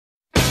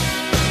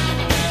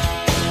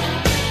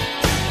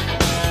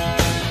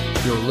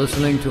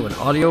listening to an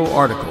audio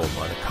article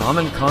by the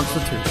Common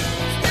Constitutionalist.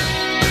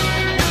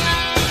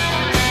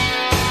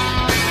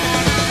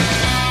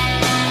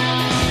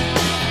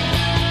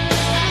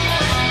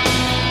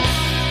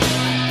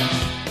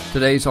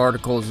 Today's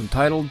article is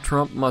entitled,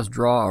 Trump Must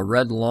Draw a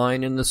Red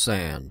Line in the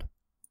Sand.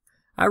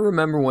 I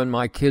remember when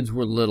my kids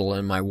were little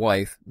and my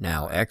wife,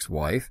 now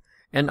ex-wife,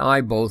 and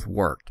I both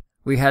worked.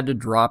 We had to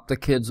drop the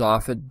kids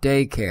off at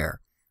daycare.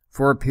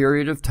 For a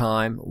period of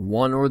time,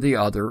 one or the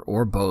other,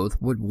 or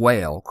both, would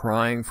wail,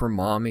 crying for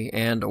mommy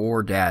and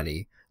or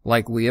daddy,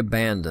 like we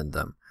abandoned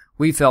them.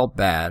 We felt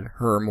bad,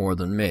 her more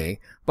than me,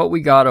 but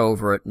we got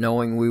over it,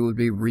 knowing we would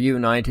be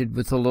reunited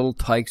with the little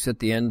tikes at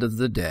the end of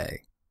the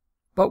day.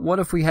 But what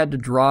if we had to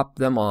drop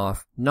them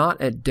off, not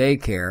at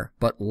daycare,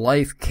 but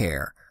life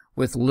care,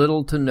 with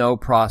little to no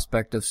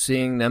prospect of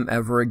seeing them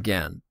ever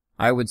again?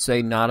 I would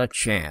say not a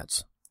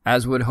chance,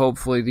 as would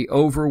hopefully the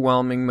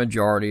overwhelming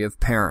majority of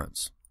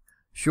parents.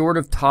 Short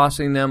of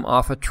tossing them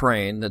off a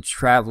train that's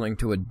traveling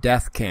to a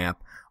death camp,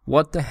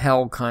 what the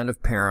hell kind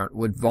of parent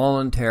would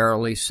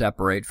voluntarily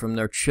separate from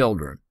their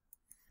children?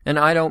 And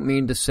I don't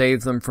mean to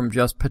save them from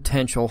just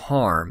potential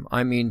harm,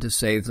 I mean to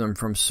save them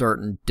from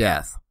certain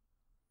death.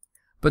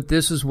 But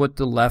this is what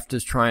the left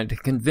is trying to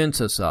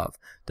convince us of,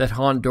 that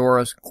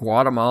Honduras,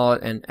 Guatemala,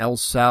 and El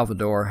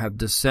Salvador have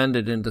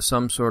descended into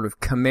some sort of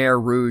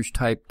Khmer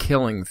Rouge-type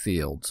killing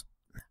fields.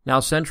 Now,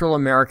 Central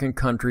American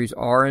countries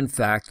are in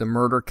fact the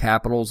murder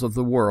capitals of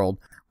the world,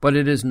 but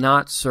it is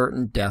not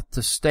certain death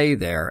to stay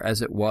there,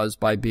 as it was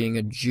by being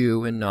a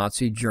Jew in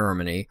Nazi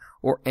Germany,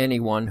 or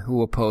anyone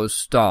who opposed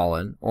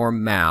Stalin, or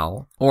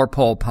Mao, or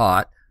Pol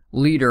Pot,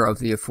 leader of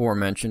the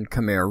aforementioned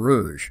Khmer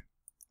Rouge.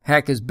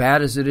 Heck, as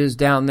bad as it is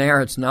down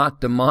there, it's not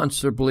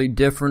demonstrably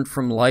different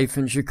from life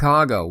in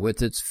Chicago,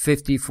 with its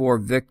 54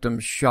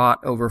 victims shot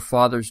over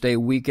Father's Day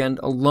weekend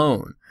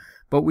alone.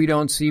 But we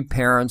don't see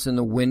parents in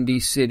the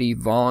Windy City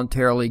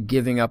voluntarily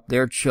giving up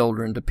their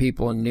children to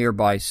people in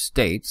nearby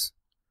states.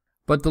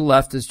 But the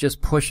left is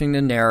just pushing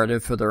the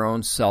narrative for their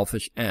own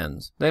selfish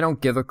ends. They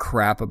don't give a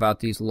crap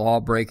about these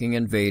law-breaking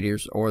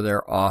invaders or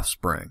their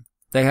offspring.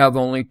 They have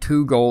only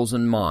two goals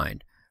in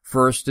mind.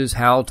 First is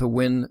how to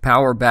win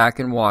power back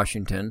in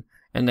Washington,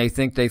 and they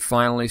think they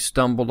finally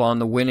stumbled on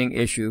the winning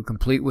issue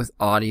complete with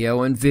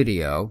audio and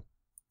video.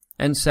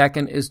 And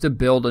second is to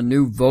build a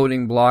new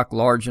voting bloc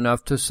large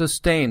enough to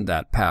sustain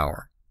that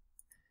power.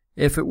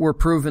 If it were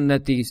proven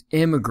that these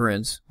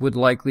immigrants would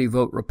likely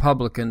vote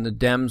Republican, the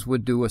Dems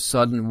would do a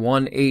sudden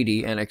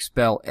 180 and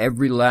expel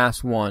every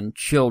last one,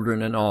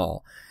 children and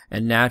all,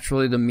 and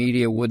naturally the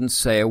media wouldn't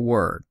say a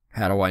word.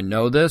 How do I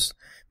know this?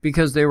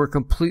 Because they were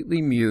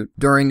completely mute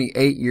during the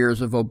 8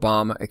 years of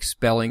Obama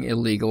expelling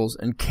illegals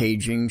and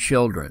caging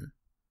children.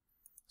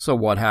 So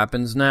what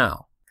happens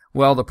now?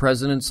 Well, the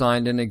president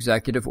signed an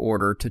executive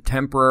order to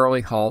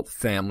temporarily halt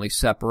family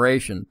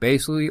separation,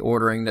 basically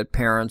ordering that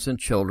parents and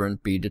children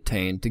be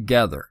detained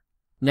together.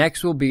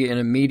 Next will be an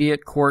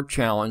immediate court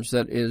challenge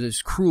that it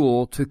is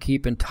cruel to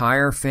keep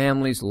entire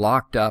families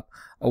locked up,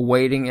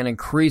 awaiting an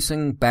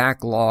increasing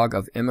backlog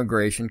of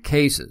immigration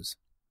cases.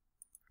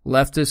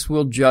 Leftists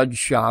will judge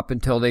shop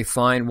until they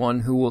find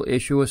one who will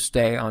issue a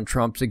stay on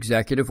Trump's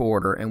executive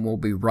order, and we'll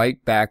be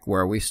right back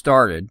where we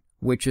started,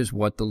 which is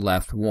what the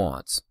left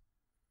wants.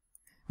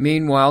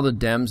 Meanwhile, the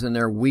Dems and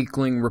their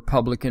weakling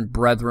Republican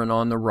brethren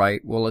on the right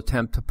will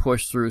attempt to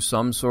push through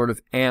some sort of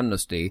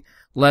amnesty,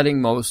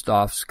 letting most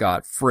off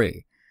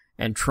scot-free,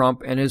 and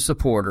Trump and his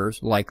supporters,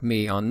 like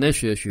me on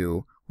this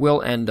issue,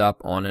 will end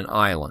up on an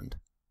island.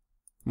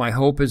 My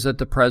hope is that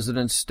the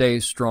president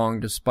stays strong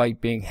despite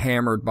being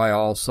hammered by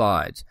all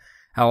sides.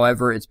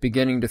 However, it's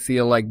beginning to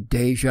feel like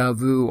deja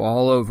vu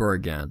all over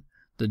again.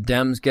 The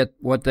Dems get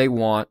what they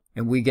want,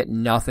 and we get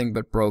nothing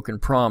but broken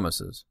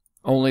promises.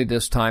 Only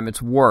this time it's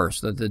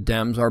worse that the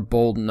Dems are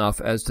bold enough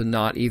as to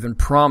not even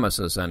promise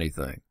us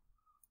anything.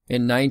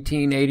 In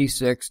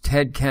 1986,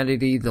 Ted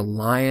Kennedy, the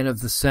Lion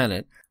of the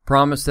Senate,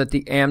 promised that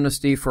the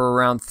amnesty for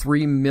around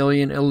 3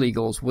 million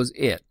illegals was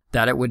it,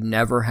 that it would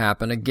never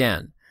happen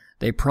again.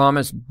 They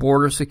promised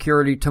border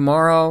security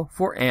tomorrow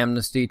for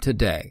amnesty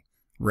today.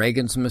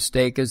 Reagan's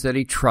mistake is that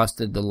he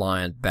trusted the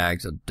lion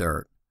bags of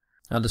dirt.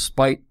 Now,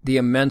 despite the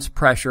immense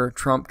pressure,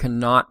 Trump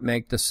cannot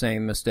make the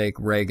same mistake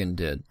Reagan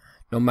did.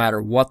 No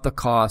matter what the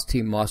cost,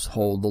 he must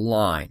hold the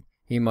line.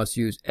 He must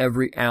use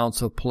every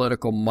ounce of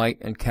political might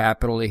and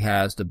capital he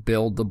has to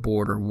build the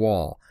border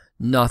wall.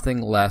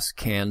 Nothing less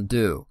can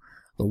do.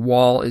 The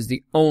wall is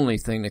the only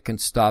thing that can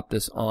stop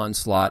this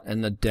onslaught,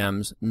 and the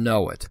Dems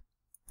know it.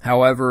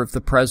 However, if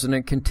the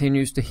president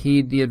continues to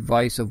heed the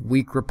advice of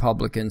weak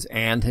Republicans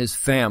and his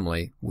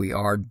family, we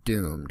are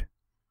doomed.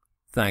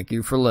 Thank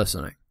you for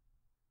listening.